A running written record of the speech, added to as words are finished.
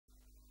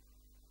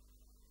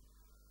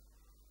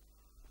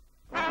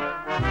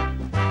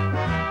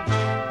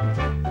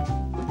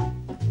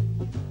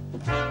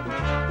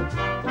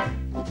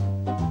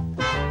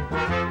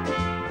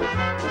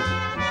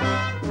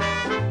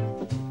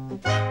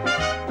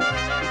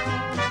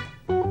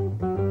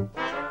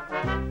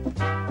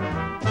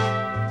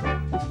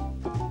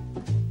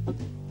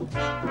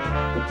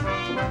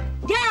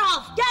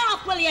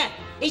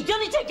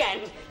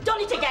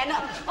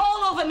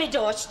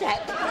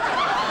doorstep.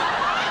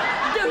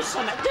 Do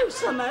something, do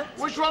something.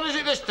 Which one is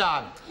it this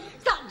time?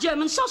 That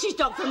German sausage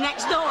dog from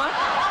next door.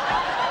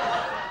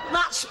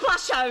 That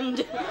Splash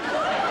Hound.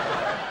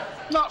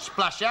 Not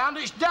Splash Hound,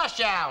 it's Dash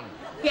Hound.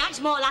 He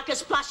acts more like a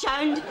splash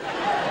hound.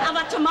 I've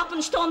had to mop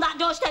and stone that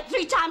doorstep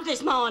 3 times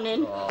this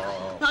morning.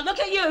 Oh. Now look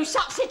at you,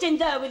 sat sitting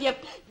there with your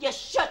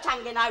shirt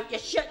hanging out, your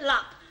shirt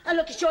lap. And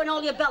look, you're showing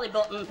all your belly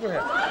button.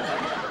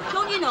 Yeah.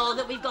 Don't you know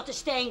that we've got a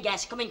staying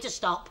guest coming to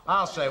stop?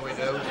 I'll say we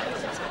do.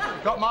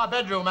 Got my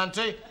bedroom,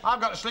 Auntie. I've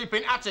got to sleep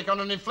in attic on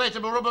an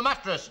inflatable rubber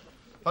mattress.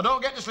 If I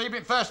don't get to sleep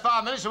in first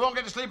 5 minutes, I won't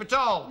get to sleep at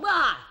all.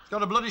 Why? It's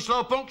got a bloody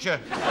slow puncture.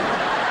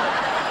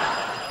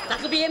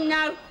 That'll be him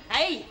now.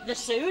 Hey, they're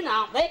soon,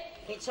 aren't they?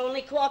 It's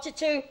only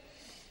 2:45.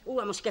 Oh,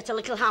 I must get a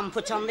little hand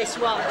put on this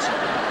watch.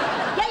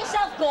 Get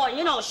yourself going,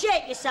 you know,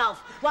 shake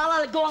yourself while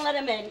I go and let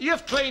him in.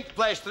 You've cleaned the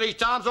place 3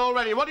 times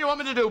already. What do you want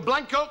me to do,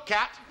 blanco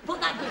cat? Put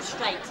that goose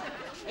straight.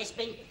 It's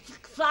been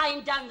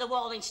flying down the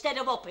wall instead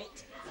of up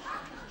it.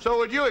 So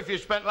would you if you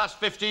spent the last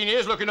 15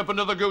 years looking up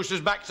another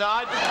goose's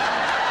backside.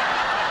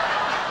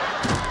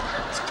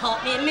 It's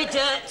caught me in my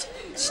dirt.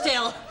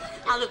 Still,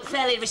 I look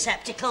fairly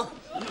receptacle.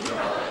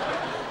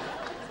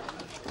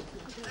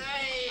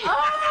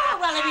 Oh,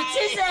 well, if it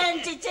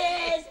isn't, it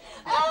is.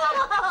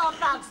 Oh,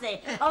 fancy.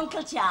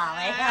 Uncle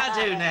Charlie. How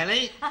do,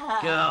 Nellie?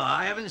 Go,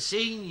 I haven't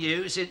seen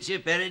you since you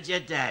buried your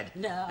dad.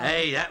 No.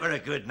 Hey, that were a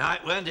good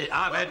night, weren't it?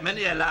 I've had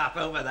many a laugh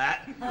over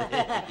that.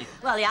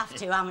 Well, you have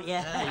to, haven't you?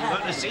 You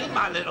won't have seen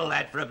my little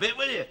lad for a bit,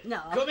 will you? No.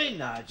 Come in,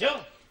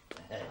 Nigel.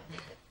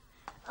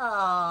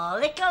 Oh,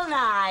 little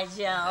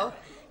Nigel.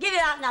 Give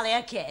your Aunt Nellie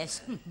a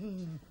kiss.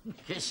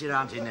 Kiss your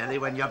Auntie Nellie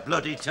when you're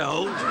bloody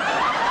told.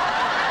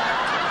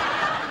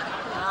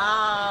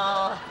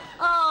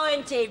 Oh,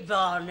 ain't it,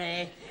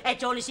 Bonnie?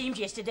 It only seems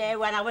yesterday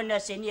when I was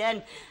nursing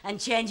you and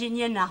changing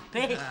your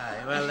nappy.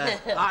 Aye, well,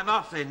 I'm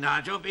off then,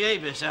 Nigel.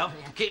 Behave yourself.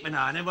 Keep an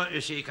eye on him, won't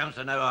you see he comes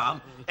to no harm.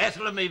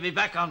 Ethel and me be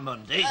back on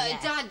Monday.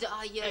 Dad,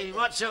 Hey,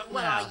 what's up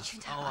now?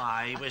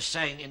 He was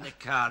saying in the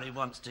car he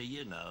wants to,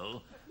 you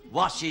know,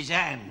 wash his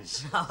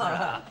hands. All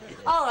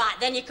right,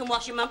 then you can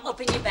wash them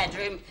up in your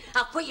bedroom.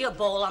 I'll put you a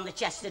bowl on the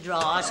chest of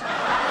drawers.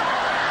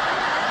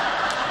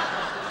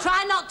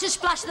 Try not to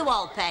splash the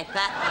wallpaper.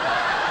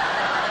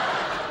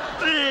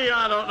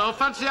 I don't know.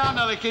 Fancy our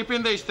Nellie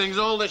keeping these things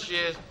all this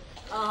year.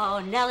 Oh,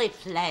 Nellie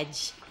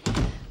Fledge.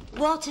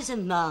 What is a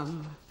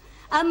mum?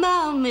 A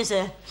mum is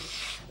a...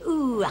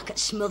 Ooh, I could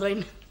smother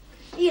him.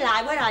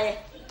 Eli, where are you?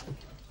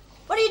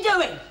 What are you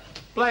doing?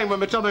 Playing with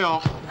my tummy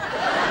hawk.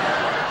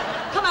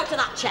 Come out of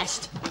that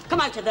chest. Come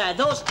out of there.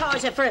 Those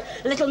toys are for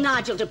little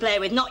Nigel to play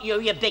with, not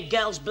you big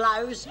girl's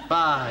blouse.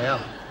 Bah,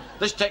 hell.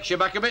 This takes you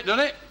back a bit,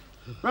 doesn't it?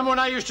 Remember when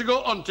I used to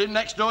go hunting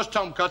next door's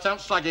tomcat out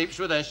slag heaps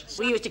with this?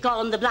 We used to call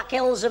them the Black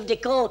Hills of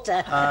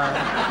Dakota.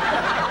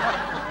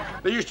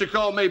 They used to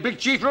call me Big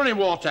Chief Running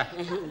Water.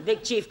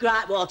 Big Chief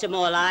Grightwater,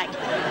 more like.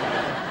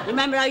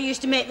 Remember how you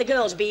used to make the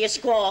girls be your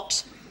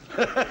squawks?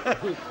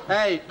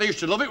 Hey, they used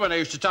to love it when I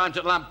used to tie them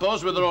to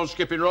lampposts with their own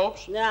skipping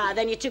ropes. Ah,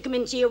 then you took them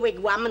into your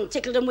wigwam and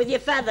tickled them with your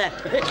feather.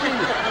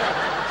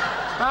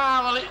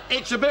 Well,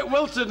 it's a bit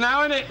wilted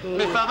now, isn't it,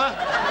 me feather?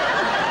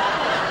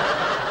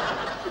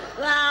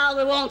 Well,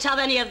 we won't have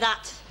any of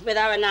that with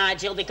our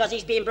Nigel because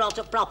he's been brought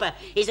up proper.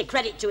 He's a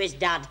credit to his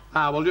dad.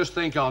 Well, just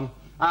think on.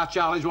 Our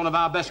Charlie's one of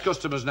our best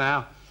customers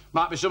now.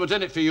 Might be something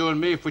in it for you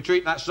and me if we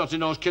treat that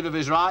snotty-nosed kid of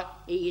his right.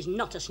 He is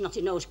not a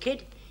snotty-nosed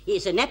kid. He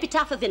is an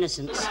epitaph of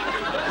innocence. Epitome.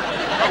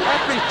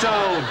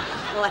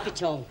 Oh,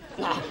 epitome.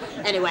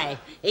 Anyway,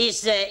 he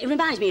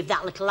reminds me of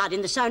that little lad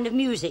in The Sound of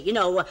Music, you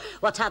know,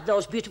 what had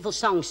those beautiful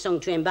songs sung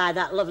to him by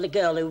that lovely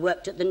girl who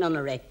worked at the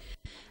nunnery.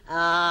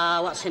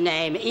 What's her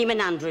name? Eamon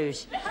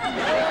Andrews.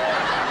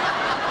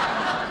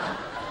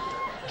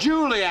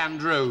 Julie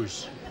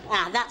Andrews.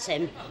 That's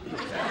him.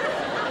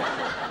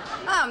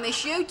 I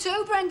miss you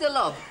too, Brenda,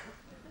 love.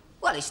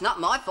 Well, it's not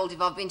my fault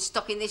if I've been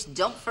stuck in this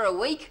dump for a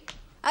week.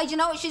 Hey, do you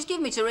know what she's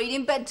given me to read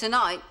in bed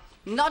tonight?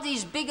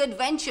 Noddy's Big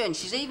Adventure, and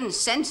she's even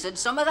censored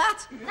some of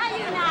that. Now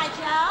you,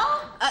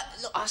 Nigel.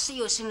 Look, I'll see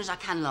you as soon as I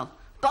can, love.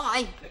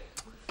 Bye.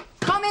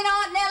 Come in,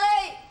 Aunt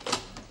Nellie.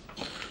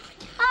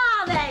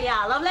 There you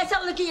are, love. Let's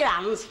have a look at your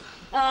hands.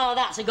 Oh,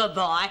 that's a good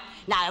boy.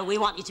 Now, we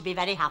want you to be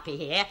very happy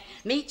here.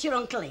 Meet your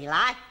Uncle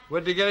Eli.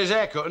 Where'd he get his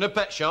hair cut? In a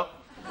pet shop?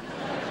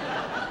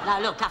 Now,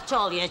 look, I've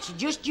told you, it's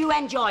just you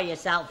enjoy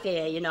yourself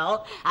here, you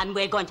know, and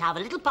we're going to have a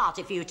little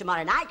party for you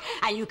tomorrow night,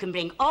 and you can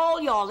bring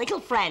all your little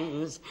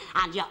friends,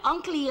 and your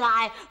Uncle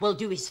Eli will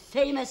do his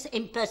famous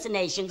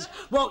impersonations,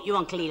 won't you,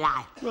 Uncle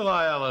Eli? Well,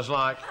 I was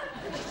like.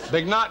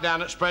 Big night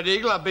down at Spread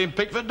Eagle. I've been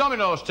picked for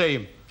Domino's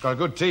team. Got a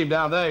good team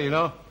down there, you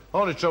know.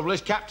 Only trouble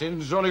is,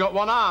 Captain's only got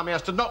one arm. He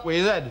has to knock with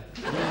his head.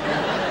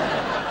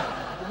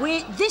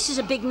 This is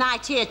a big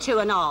night here, too,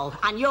 and all,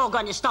 and you're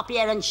going to stop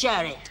here and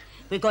share it.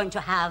 We're going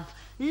to have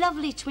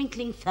lovely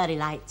twinkling fairy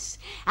lights,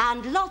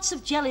 and lots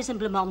of jellies and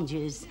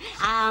blancmanges,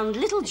 and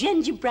little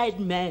gingerbread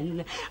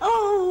men.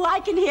 Oh, I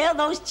can hear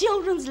those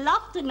children's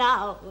laughter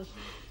now.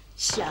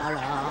 Shut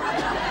up.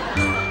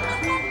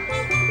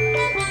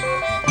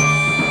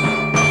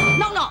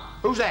 No,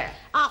 Who's there?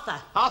 Arthur.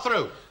 Arthur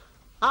who?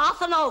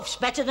 Arthur Loaf's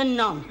better than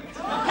none.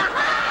 Arthur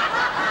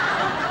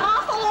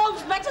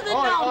Loaf's better than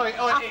none. Oi,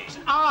 it's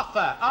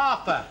Arthur.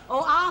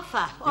 Oh,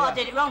 Arthur. Oh, Yeah. I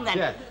did it wrong then.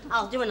 Yeah.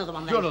 I'll do another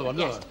one then. Do another one,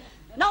 Yes.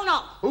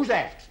 No. Who's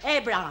there?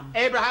 Abraham.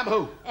 Abraham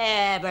who?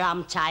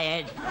 Abraham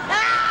tired.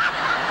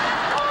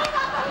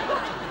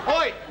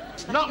 Oi,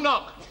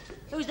 knock.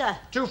 Who's there?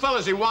 2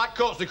 fellas in white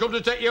coats, they come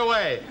to take you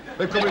away.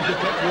 They're coming to take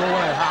you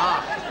away,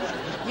 ha.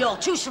 You're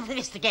too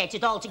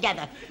sophisticated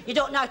altogether. You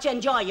don't know how to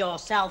enjoy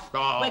yourself.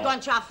 Oh. We're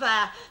going to have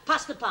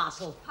pass the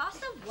parcel. Pass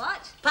the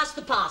what? Pass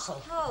the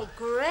parcel. Oh,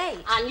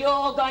 great. And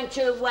you're going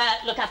to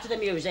look after the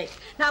music.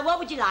 Now, what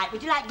would you like?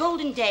 Would you like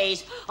Golden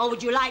Days, or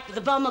would you like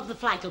The Bum of the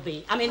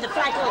Flackleby? I mean, the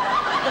Flackle...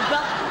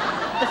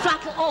 the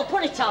Flackle... Oh,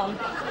 put it on.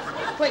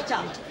 Put it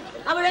on.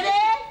 Are we ready?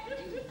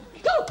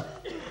 Go!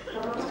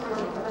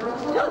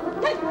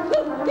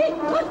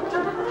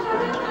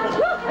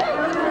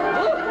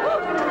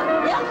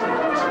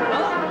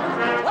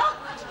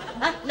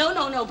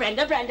 No,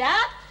 Brenda.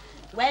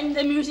 When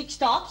the music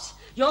stops,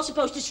 you're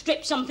supposed to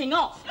strip something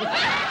off. Who's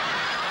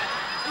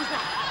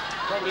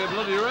that? Probably a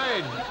bloody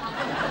rain.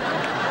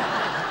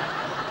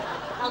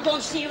 I'll go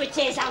and see who it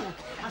is.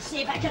 I'll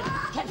see if I can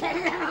get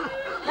that.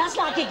 That's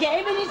like a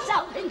game in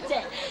itself, isn't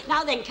it?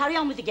 Now then, carry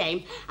on with the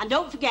game. And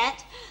don't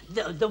forget,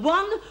 the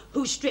one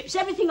who strips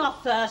everything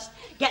off first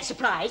gets a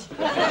prize.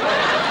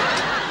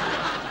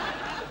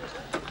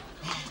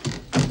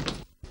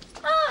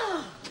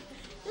 Oh,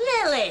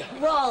 Lily,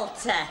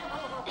 Walter.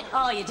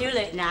 Oh, you do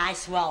look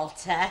nice,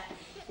 Walter.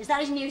 Is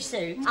that his new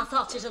suit? I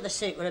thought his other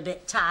suit were a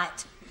bit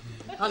tight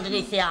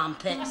underneath the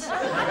armpits.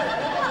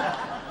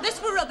 This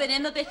were rubbing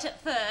him a bit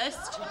at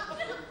first.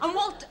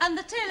 And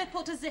the tailor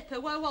put a zipper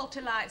where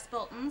Walter likes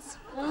buttons.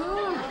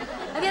 Oh.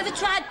 Have you ever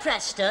tried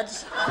press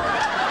studs?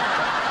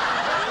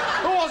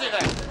 Who was it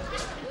then?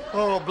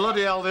 Oh,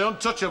 bloody hell, the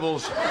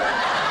Untouchables.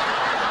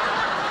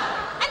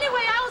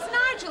 Anyway, how's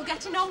Nigel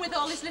getting on with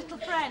all his little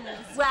friends?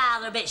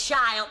 Well, they're a bit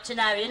shy up to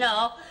now, you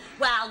know.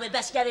 Well, we'd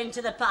best get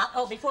into the part.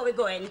 Oh, before we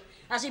go in,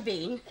 has he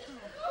been?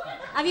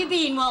 Have you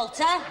been,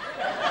 Walter?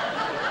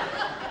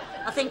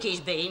 I think he's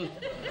been.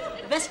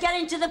 Best get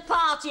into the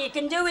party. You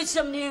can do with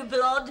some new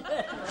blood.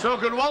 So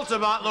good Walter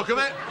might look of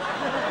it.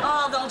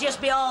 Oh, they'll just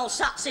be all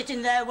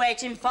sitting there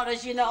waiting for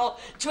us, you know,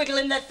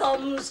 twiddling their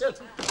thumbs.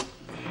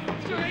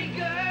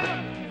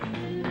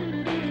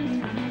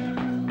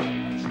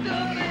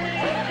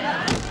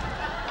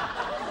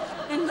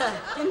 In there.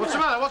 What's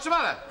the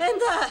matter? In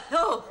there.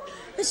 Oh,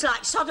 it's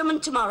like Sodom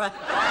and tomorrow.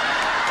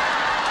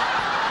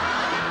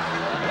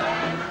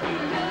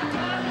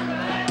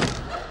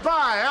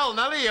 By hell,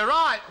 Nellie, you're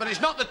right, but it's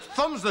not the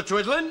thumbs they're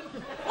twiddling.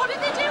 What are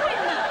they doing,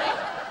 Nellie?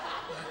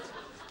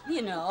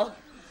 You know.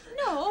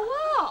 No,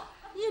 what?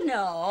 You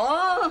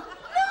know. No,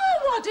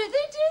 what are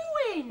they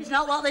doing? It's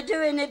not what they're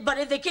doing, but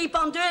if they keep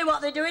on doing what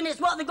they're doing, it's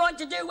what they're going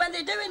to do when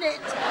they're doing it.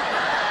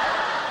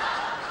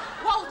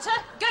 Walter,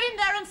 get in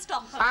there and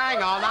stop them.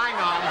 Hang on.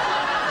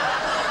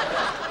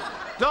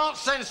 Don't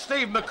send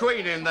Steve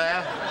McQueen in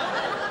there.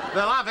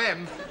 They'll have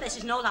him. This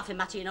is no laughing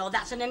matter, you know.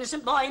 That's an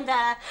innocent boy in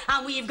there,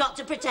 and we've got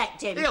to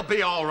protect him. He'll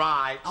be all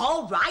right.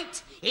 All right?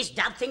 His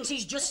dad thinks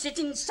he's just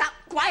sat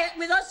quiet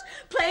with us,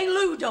 playing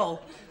Ludo.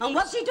 And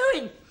what's he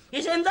doing?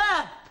 He's in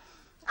there.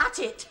 At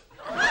it.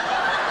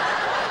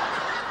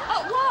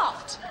 At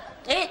what?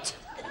 It.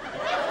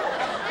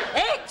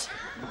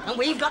 And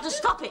we've got to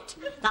stop it.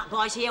 That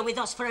boy's here with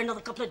us for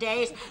another couple of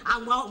days,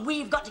 and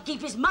we've got to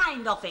keep his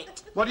mind off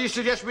it. What do you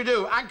suggest we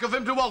do? Handcuff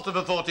him to Walter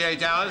for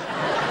 48 hours?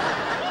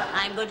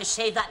 I'm going to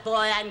save that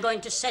boy. I'm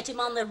going to set him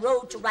on the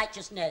road to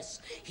righteousness.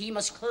 He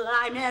must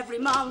climb every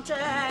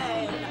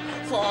mountain,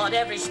 ford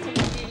every stream.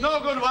 No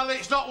good, well,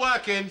 it's not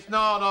working.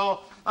 No.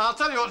 I'll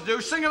tell you what to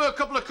do. Sing him a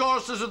couple of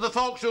choruses of the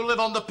folks who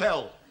live on the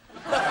pill.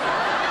 You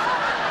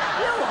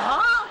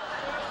are?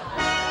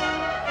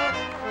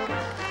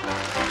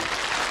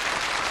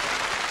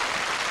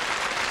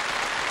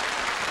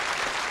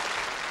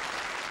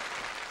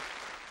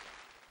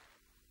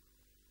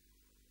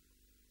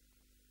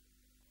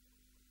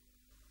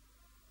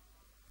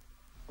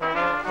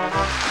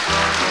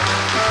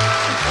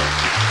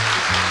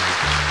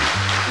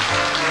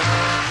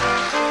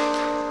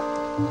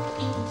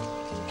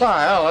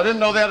 Why, hell, I didn't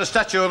know they had a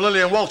statue of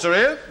Lily and Walter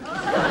here.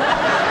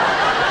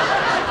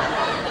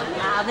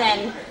 Now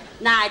then,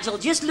 Nigel,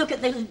 just look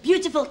at the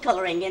beautiful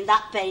colouring in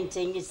that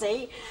painting, you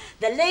see?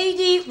 The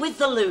lady with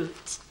the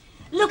lute.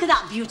 Look at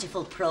that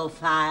beautiful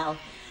profile.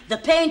 The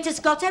painter's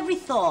got every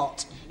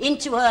thought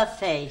into her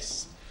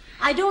face.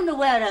 I don't know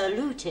where her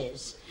lute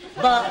is,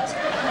 but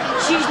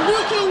she's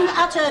looking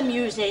at her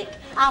music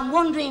and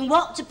wondering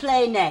what to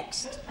play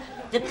next.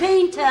 The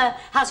painter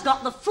has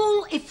got the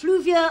full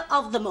effluvia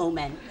of the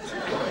moment.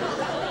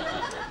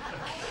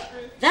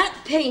 That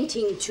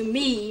painting, to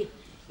me,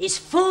 is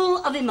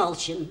full of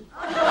emulsion.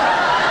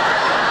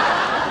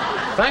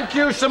 Thank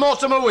you, Sir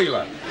Mortimer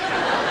Wheeler.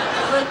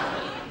 But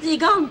he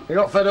gone. He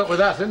got fed up with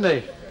that, didn't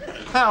he?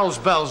 Hell's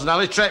bells,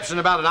 Nellie, traipsing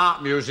about an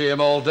art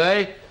museum all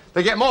day.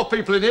 They get more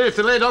people in here if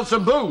they laid on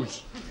some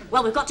booze.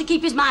 Well, we've got to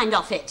keep his mind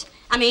off it.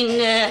 I mean,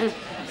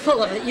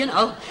 full of it, you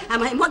know. I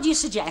mean, what do you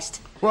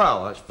suggest?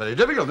 Well, that's very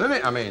difficult, isn't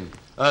it? I mean,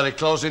 early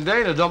closing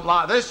day in a dump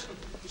like this.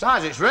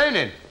 Besides, it's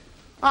raining.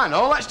 I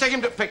know, let's take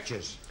him to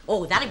pictures.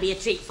 Oh, that'd be a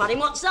treat for him.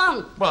 What's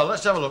on? Well,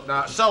 let's have a look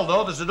now. At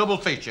Seldo, there's a double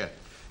feature.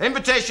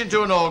 Invitation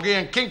to an orgy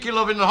and Kinky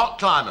Love in the Hot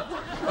Climate.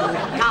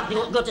 Can't be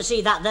good to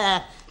see that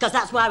there, because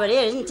that's why we're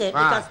here, isn't it?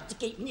 Right. Because to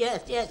keep,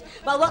 yes.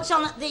 Well, what's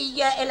on at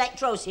the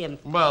Electrosium?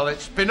 Well,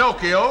 it's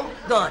Pinocchio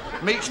Good.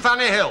 meets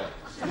Fanny Hill.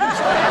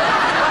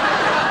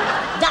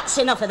 That's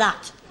enough of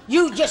that.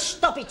 You just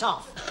stop it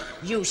off.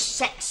 You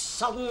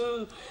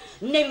sex-sodden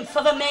nymph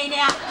of a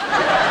maniac.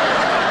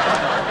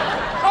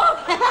 Oh,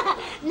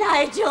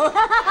 Nigel.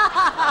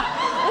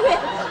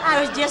 I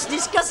was just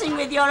discussing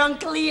with your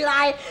Uncle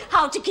Eli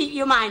how to keep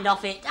your mind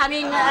off it. I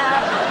mean,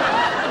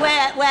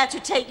 where to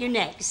take you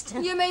next.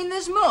 You mean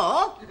there's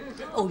more?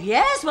 Oh,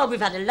 yes. Well, we've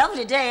had a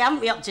lovely day,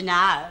 haven't we, up to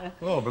now?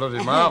 Oh,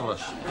 bloody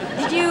marvellous.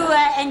 Did you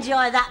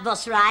enjoy that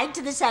bus ride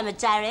to the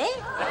cemetery?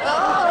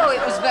 Oh,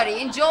 it was very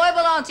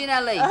enjoyable, Auntie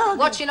Nellie. Oh,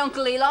 Watching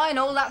Uncle Eli in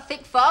all that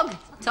thick fog,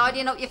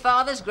 tidying up your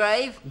father's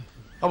grave.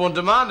 I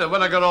wouldn't mind it.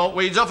 When I got all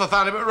weeds off, I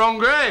found him at the wrong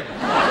grave.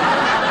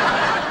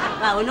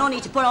 Well, we no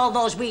need to put all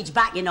those weeds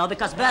back, you know,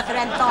 because Bertha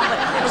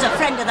Enthorpe was a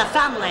friend of the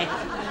family.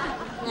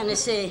 Let me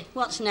see,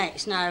 what's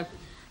next now?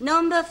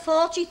 Number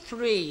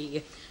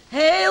 43.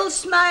 Hail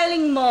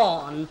Smiling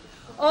Morn,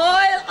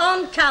 Oil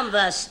on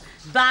Canvas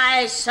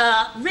by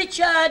Sir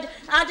Richard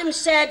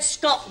Adamsted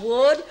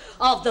Scottwood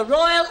of the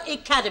Royal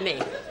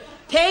Academy.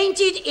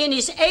 Painted in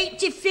his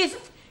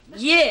 85th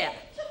year.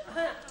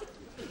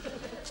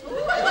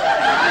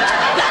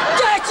 That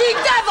dirty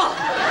devil!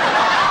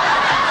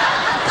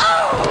 Oh!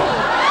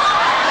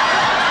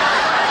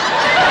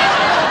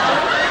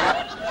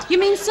 You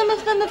mean some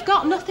of them have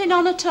got nothing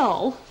on at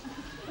all?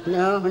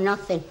 No,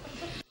 nothing.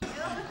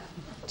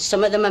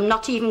 Some of them have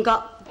not even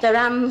got their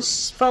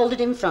hands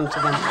folded in front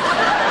of them.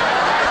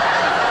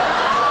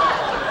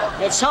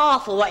 It's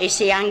awful what you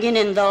see hanging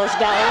in those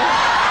galleries.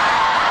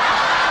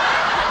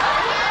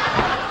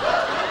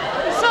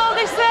 So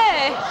they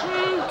say.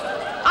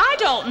 I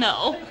don't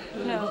know.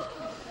 No.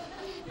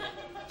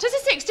 'Tis a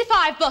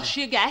 65 bus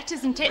you get,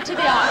 isn't it, to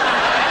the art?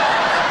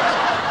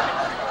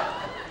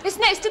 It's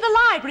next to the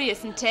library,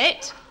 isn't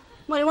it?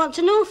 What do you want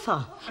to know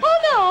for?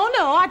 Oh,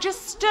 no, I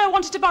just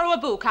wanted to borrow a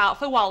book out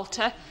for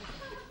Walter.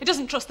 He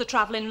doesn't trust the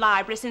travelling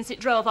library since it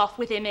drove off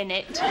with him in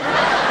it.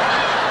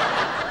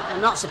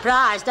 I'm not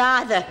surprised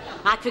either.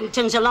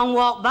 Accrington's a long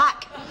walk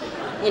back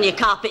in your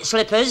carpet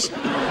slippers.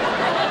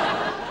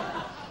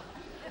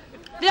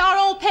 They are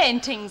all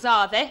paintings,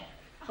 are they?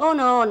 Oh,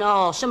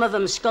 no. Some of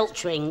them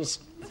sculpturings.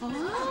 Oh.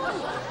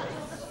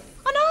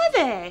 And are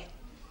they?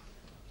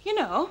 You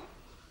know.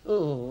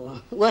 Oh,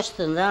 worse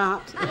than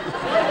that.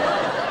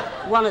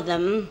 One of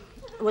them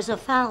was a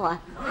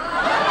fella.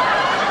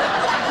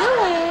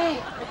 Really?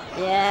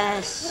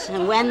 Yes,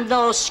 and when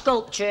those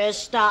sculptures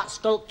start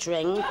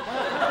sculpturing,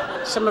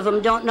 some of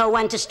them don't know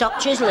when to stop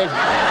chiseling.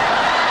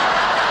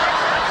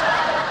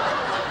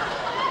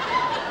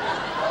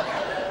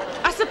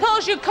 I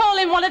suppose you'd call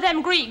him one of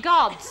them Greek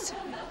gods.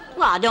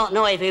 Well, I don't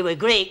know if he were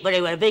Greek, but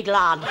he were a big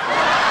lad.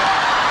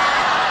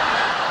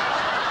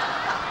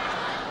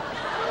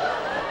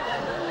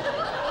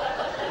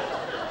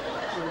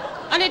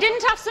 And he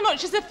didn't have so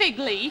much as a fig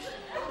leaf?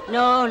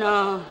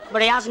 No,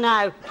 but he has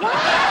now.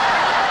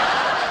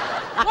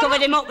 I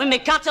covered him up with my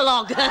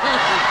catalogue.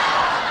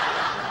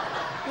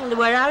 Wonder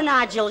where how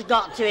Nigel's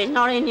got to. He's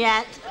not in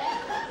yet.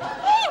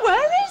 Hey,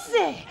 where is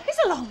he? It's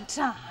a long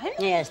time.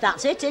 Yes,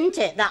 that's it, isn't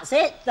it? That's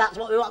it. That's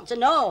what we want to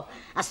know.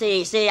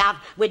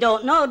 We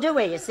don't know, do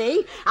we, you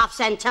see? I've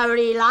sent our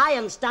Eli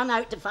and Stan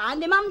out to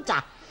find him, haven't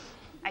I?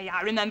 Hey,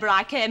 I remember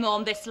I came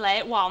home this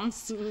late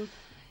once.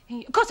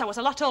 Of course, I was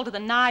a lot older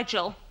than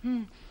Nigel.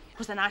 It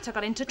was the night I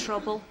got into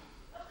trouble.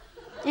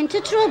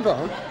 Into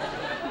trouble?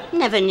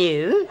 Never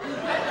knew.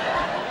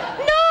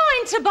 No,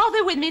 into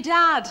bother with me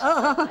dad.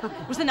 Oh.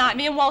 It was the night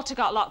me and Walter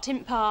got locked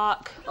in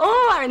park.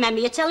 Oh, I remember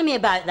you telling me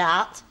about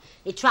that.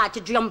 He tried to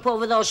jump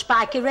over those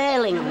spiky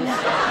railings.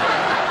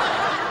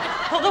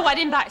 Put the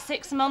wedding back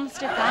 6 months,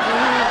 did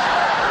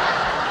that?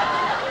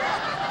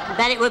 I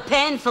bet it were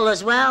painful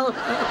as well.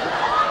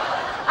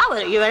 I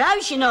was at your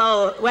house, you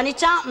know. When it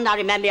happened, I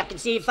remember I could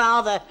see your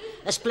father,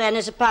 as plain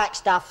as a park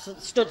staff,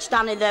 stood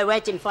standing there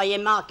waiting for you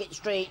in Market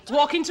Street.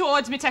 Walking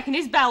towards me, taking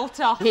his belt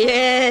off.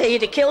 Yeah,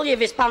 he'd have killed you if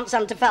his pants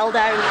hadn't fell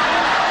down.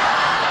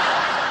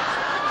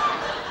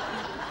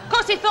 Of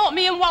course, he thought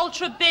me and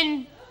Walter had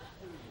been,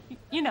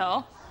 you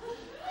know.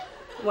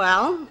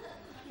 Well,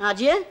 had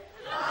you?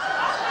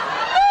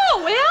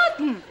 No, we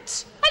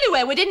hadn't.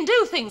 Anyway, we didn't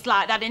do things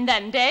like that in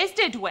them days,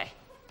 did we?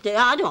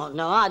 I don't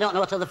know. I don't know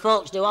what other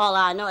folks do. All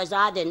I know is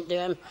I didn't do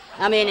them.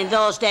 I mean, in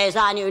those days,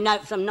 I knew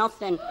naught from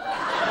nothing. And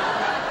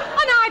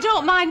I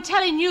don't mind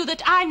telling you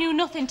that I knew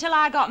nothing till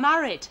I got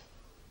married.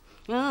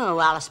 Oh,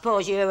 well, I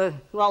suppose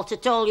Walter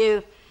told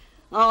you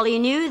all he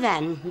knew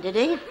then, did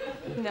he?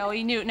 No,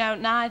 he knew no,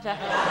 neither.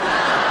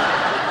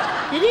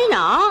 Did he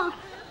not?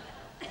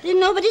 Didn't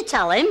nobody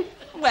tell him?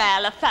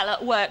 Well, a fella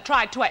at work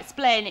tried to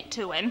explain it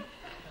to him.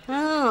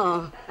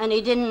 Oh, and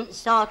he didn't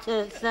sort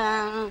of,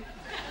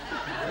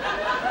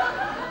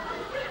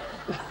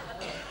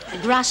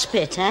 grasp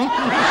it, eh?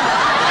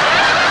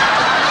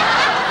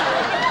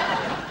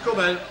 Come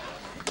in.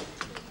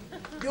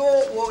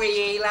 Don't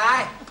worry,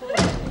 Eli.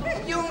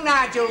 You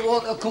Nigel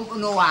won't have come to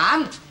no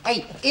harm.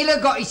 Hey, he'll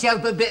have got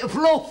himself a bit of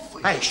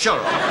fluff. Hey, shut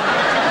up.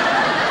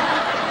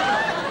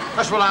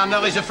 That's what our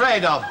Nellie's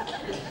afraid of.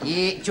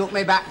 Yeah, it took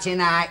me back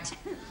tonight.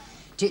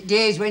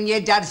 Days when your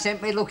dad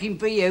sent me looking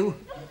for you.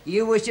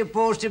 You were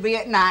supposed to be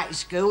at night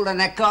school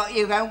and I caught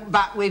you out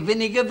back with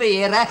Vinegar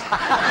Vera.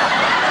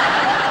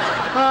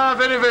 Ah,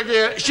 Vinegar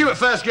Vera. She was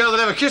the first girl that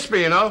ever kissed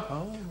me, you know.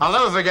 Oh. I'll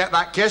never forget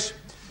that kiss.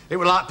 It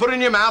was like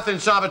putting your mouth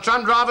inside a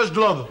tram driver's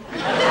glove.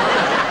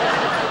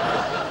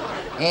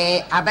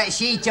 I bet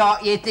she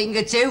taught you a thing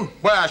or two.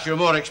 Well, she was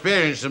more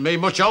experienced than me,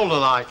 much older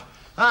like.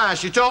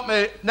 She taught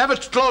me never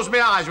to close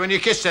my eyes when you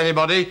kissed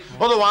anybody,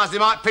 otherwise they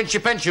might pinch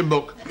your pension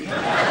book.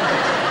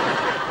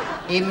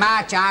 In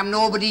my time,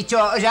 nobody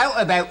taught us out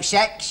about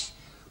sex.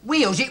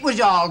 Us, it was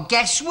all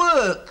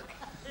guesswork.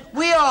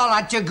 We all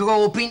had to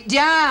grow up in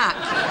dark.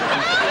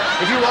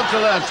 If you want to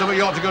learn something,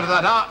 you ought to go to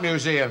that art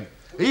museum.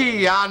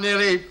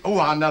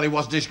 Our Nellie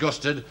was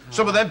disgusted.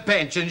 Some of them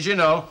paintings, you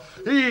know.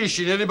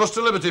 She nearly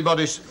busted Liberty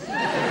bodies.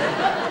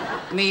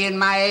 Me and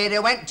my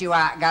Ada went to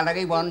art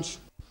gallery once.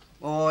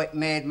 Oh, it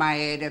made my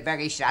Ada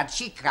very sad.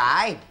 She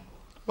cried.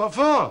 What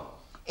for?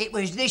 It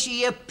was this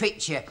here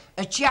picture.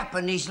 A chap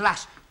and his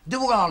lass. They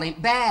were all in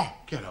bear.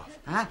 Get off.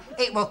 Huh?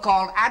 It was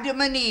called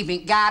Adam and Eve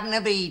in Garden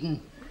of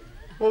Eden.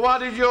 Well, why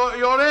did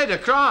your Ada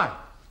cry?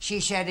 She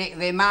said it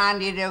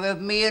reminded her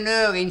of me and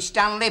her in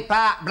Stanley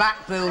Park,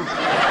 Blackpool.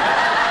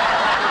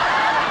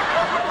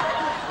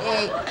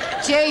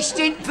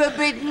 Tasting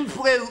forbidden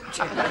fruit.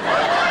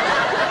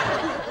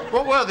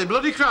 What were they,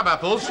 bloody crab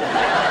apples?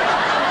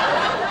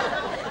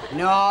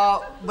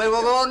 No, we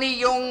were only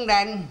young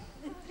then.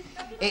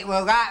 It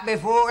was right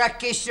before I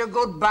kissed her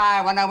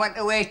goodbye when I went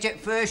away to the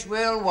First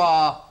World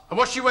War. And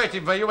was she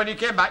waiting for you when you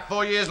came back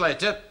 4 years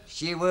later?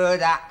 She were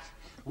that.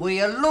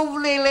 With a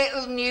lovely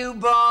little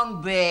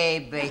newborn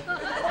baby.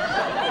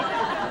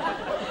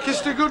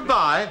 Kissed her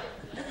goodbye?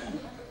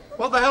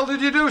 What the hell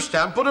did you do,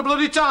 Stan? Put a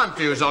bloody time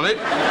fuse on it?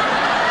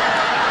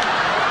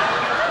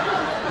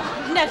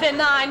 Never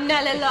mind,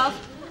 Nellie, love.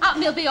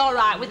 He'll be all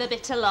right with a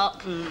bit of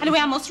luck. Anyway,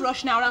 I must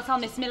rush now or else I'll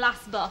miss my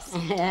last bus.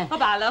 Yeah.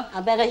 Bye-bye, love.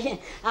 I bet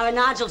our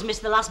Nigel's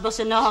missed the last bus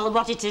and all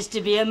what it is to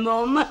be a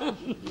mum.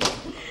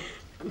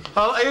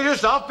 Well, you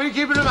just off. Been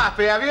keeping them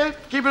happy, have you?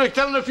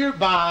 Telling a few.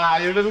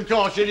 Bye, you little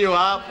caution you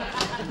are.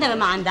 Never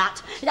mind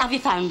that. Have you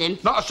found him?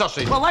 Not a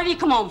sausage. Well, what have you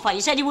come home for?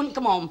 You said he wouldn't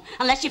come home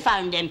unless you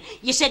found him.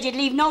 You said you'd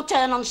leave no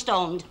turn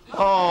unstoned.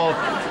 Oh,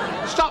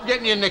 stop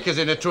getting your knickers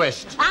in a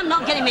twist. I'm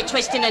not getting me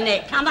twist in a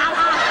nick. I'm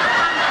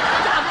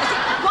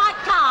quite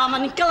calm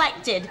and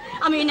collected.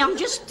 I mean, I'm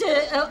just,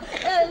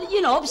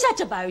 upset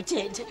about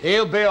it.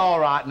 He'll be all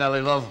right, Nellie,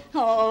 love.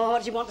 Oh,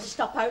 what do you want to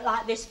stop out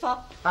like this for?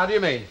 How do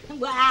you mean?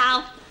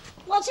 Well,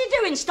 what's he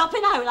doing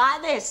stopping out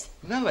like this?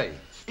 Nellie,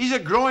 he's a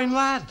growing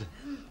lad.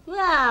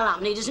 Well,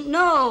 he doesn't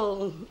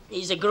know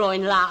he's a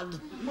growing lad.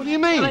 What do you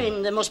mean? I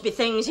mean, there must be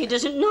things he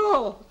doesn't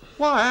know.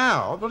 Why,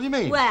 how? What do you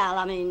mean? Well,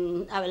 I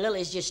mean, our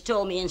Lily's just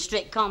told me in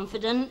strict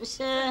confidence,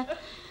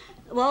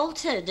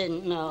 Walter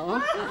didn't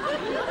know.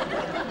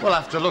 Well,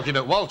 after looking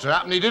at Walter,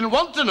 happened he didn't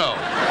want to know.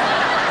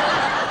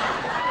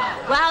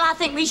 Well, I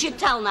think we should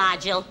tell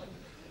Nigel.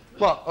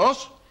 What,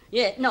 us?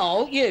 Yeah,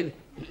 no, you.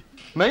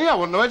 Me? I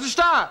wouldn't know where to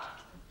start.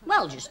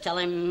 Well, just tell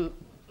him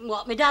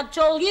what my dad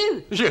told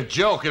you. You're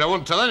joking. I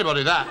wouldn't tell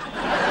anybody that.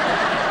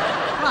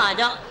 Why,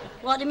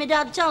 what did my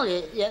dad tell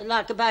you?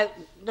 Like about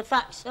the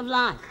facts of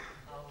life?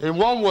 In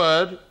one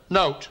word,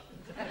 note.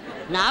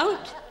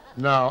 Note?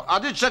 No. I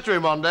did say to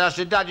him one day, I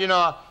said, Dad, you know,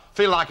 I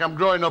feel like I'm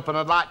growing up and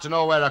I'd like to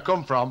know where I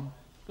come from.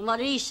 And what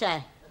did he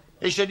say?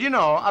 He said, you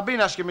know, I've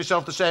been asking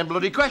myself the same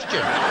bloody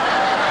question.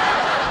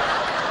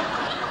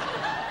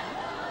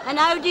 And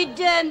how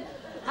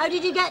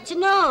did you get to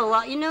know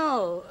what you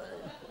know?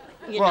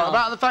 What,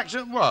 about the facts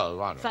of...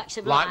 Well, I don't know. Facts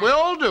of like life. we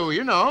all do,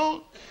 you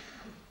know.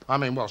 I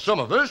mean, well, some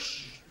of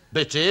us.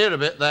 Bit here, a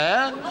bit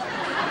there.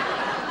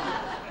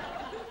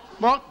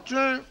 What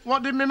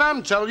did my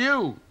mum tell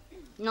you?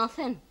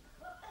 Nothing.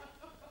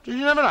 Did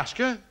you never ask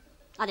her?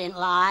 I didn't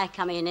like.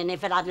 I mean, and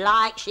if I'd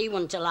liked, she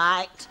wouldn't have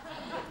liked.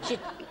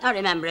 I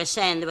remember her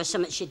saying there was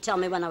something she'd tell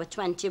me when I was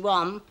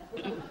 21.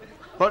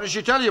 What did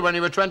she tell you when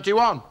you were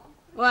 21?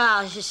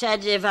 Well, she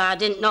said if I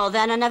didn't know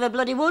then, I never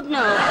bloody would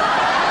know.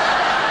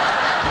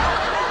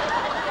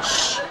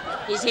 Shh.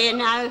 He's here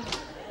now.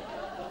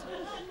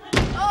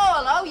 Oh,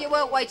 hello. You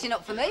weren't waiting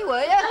up for me, were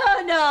you?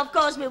 Oh, no, of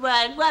course we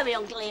weren't. Were we,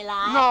 Uncle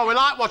Eli? No, we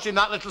like watching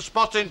that little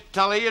spot in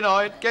telly, you know,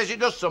 in case it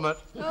does something.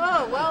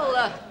 Oh,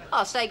 well,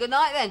 I'll say good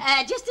night then.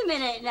 Just a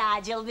minute,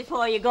 Nigel,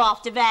 before you go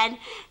off to bed.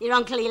 Your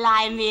Uncle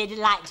Eli and me would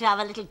like to have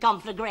a little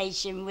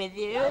conflagration with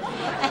you.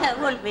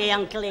 Wouldn't we,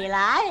 Uncle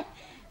Eli?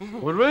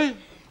 Would we?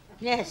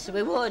 Yes,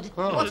 we would.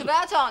 Oh. What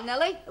about Aunt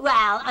Nellie?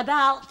 Well,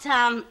 about,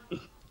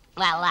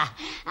 Well,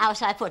 how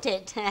shall I put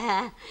it?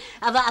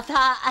 About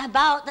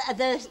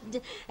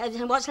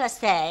the what shall I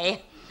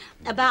say?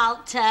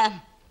 About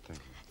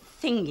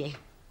thingy.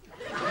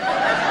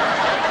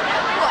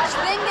 What's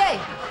thingy?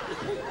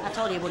 I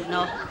told you wouldn't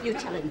know. You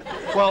tell him.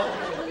 Well,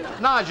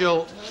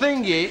 Nigel,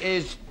 thingy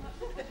is...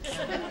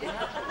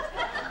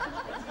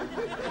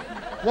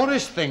 What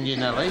is thingy,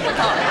 Nellie?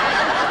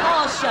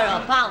 Oh, shut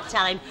up. I'll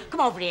tell him.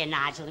 Come over here,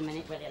 Nigel, a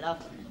minute, will you,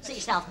 love? Sit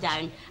yourself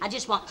down. I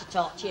just want to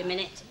talk to you a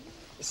minute.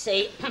 You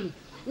see,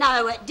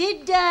 now,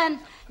 did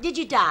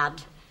your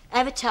dad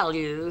ever tell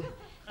you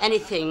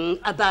anything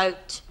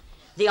about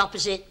the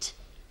opposite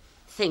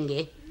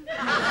thingy?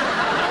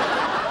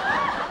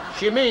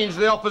 She means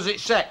the opposite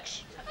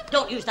sex.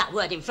 Don't use that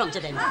word in front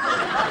of him.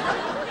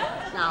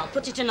 Now,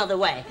 put it another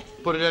way.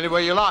 Put it any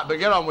way you like, but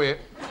get on with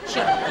it.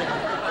 Sure.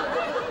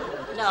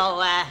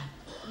 No,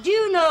 do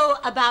you know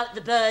about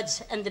the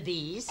birds and the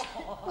bees?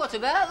 What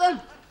about them?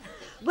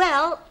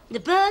 Well, the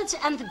birds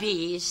and the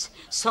bees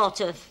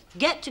sort of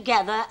get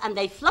together and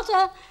they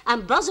flutter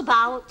and buzz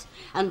about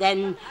and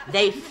then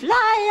they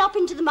fly up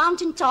into the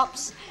mountain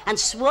tops and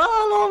swirl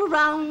all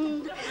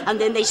around and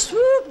then they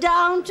swoop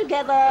down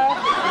together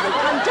and they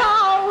come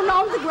down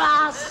on the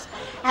grass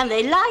and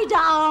they lie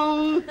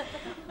down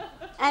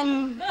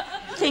and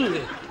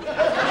thingy.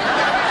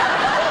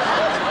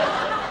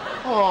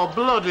 Oh,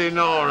 bloody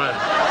Nora.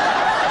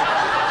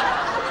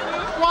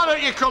 Why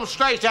don't you come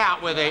straight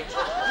out with it?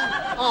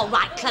 All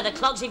right, clever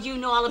clogs, if you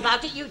know all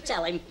about it, you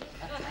tell him.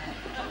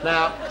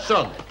 Now,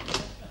 son,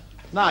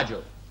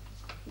 Nigel,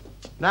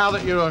 now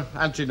that your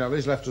Auntie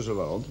Nellie's left us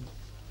alone,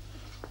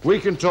 we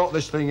can talk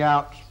this thing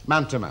out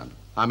man to man.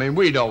 I mean,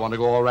 we don't want to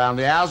go around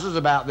the houses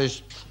about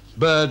this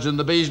birds and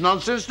the bees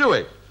nonsense, do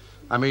we?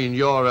 I mean,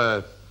 you're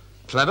a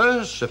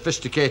clever,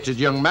 sophisticated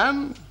young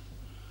man,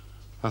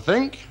 I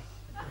think.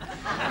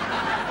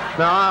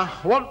 Now,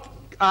 what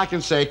I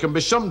can say can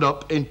be summed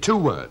up in 2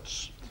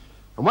 words.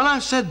 And when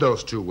I've said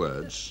those 2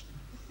 words,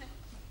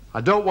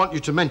 I don't want you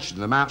to mention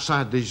them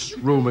outside this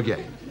room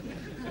again.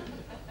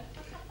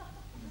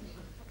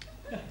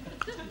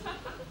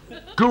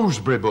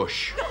 Gooseberry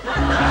bush.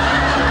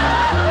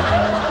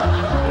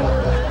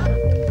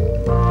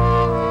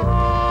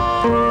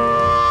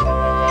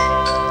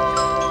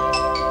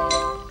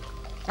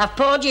 I've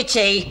poured your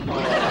tea.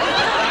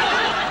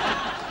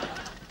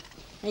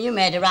 You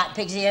made a right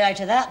pig's ear out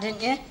of that,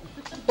 didn't you?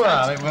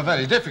 Well, it was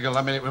very difficult.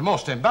 I mean, it was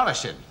most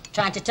embarrassing.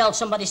 Trying to tell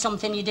somebody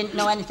something you didn't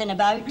know anything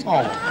about.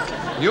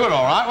 Oh, you were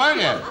all right, weren't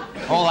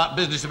you? All that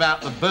business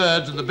about the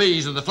birds and the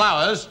bees and the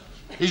flowers.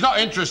 He's not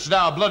interested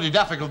how a bloody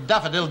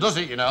daffodil does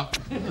it, you know.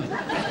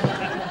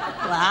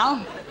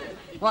 Well,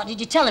 what did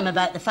you tell him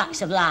about the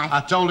facts of life?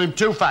 I told him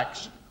 2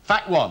 facts.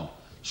 Fact 1,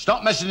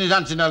 stop messing his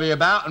Auntie Nellie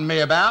about and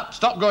me about.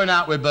 Stop going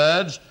out with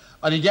birds,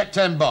 and he'd get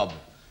 10 bob.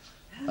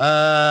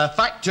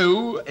 Fact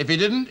 2, if he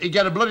didn't, he'd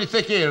get a bloody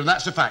thick ear, and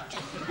that's a fact.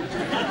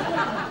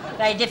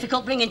 Very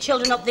difficult bringing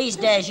children up these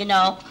days, you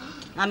know.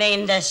 I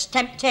mean, there's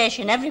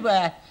temptation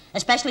everywhere,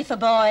 especially for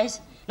boys.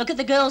 Look at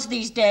the girls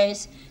these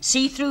days.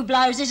 See-through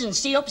blouses and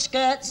see-up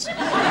skirts.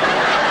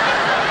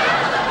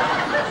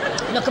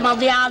 Look them on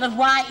the Isle of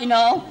Wight, you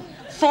know.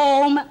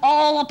 Foam,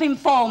 all up in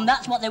foam,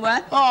 that's what they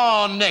were.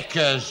 Oh,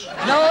 knickers.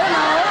 No,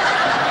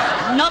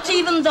 not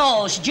even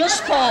those,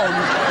 just foam.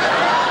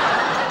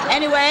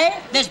 Anyway,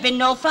 there's been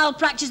no foul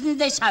practice in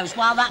this house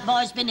while that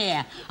boy's been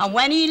here. And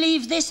when he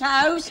leaves this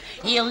house,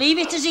 he'll leave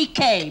it as he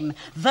came.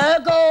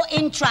 Virgo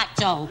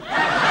intracto.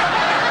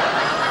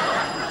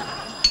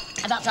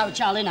 And that's our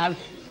Charlie now.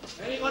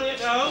 Anybody at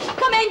home?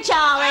 Come in,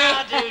 Charlie.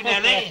 How do,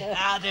 Nellie?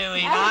 How do,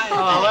 Eli?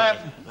 Hello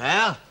there.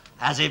 Well,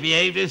 has he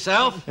behaved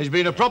himself? He's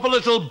been a proper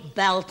little...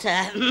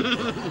 Belter.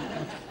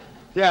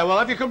 Yeah, well,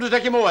 have you come to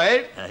take him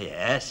away?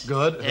 Yes.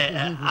 Good.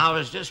 I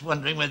was just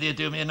wondering whether you'd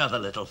do me another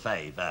little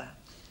favour.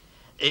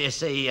 You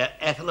see,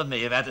 Ethel and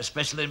me have had a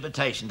special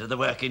invitation to the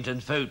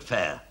Workington Food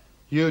Fair.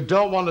 You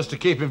don't want us to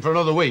keep him for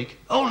another week?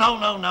 Oh,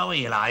 no,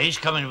 Eli. He's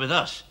coming with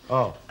us.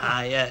 Oh.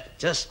 I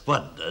just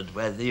wondered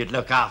whether you'd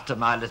look after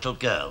my little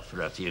girl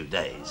for a few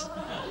days.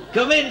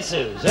 Come in,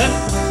 Susan.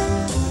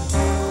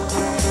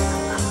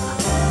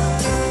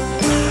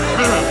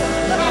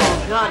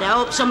 Oh, God, I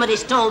hope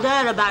somebody's told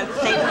her about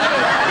things.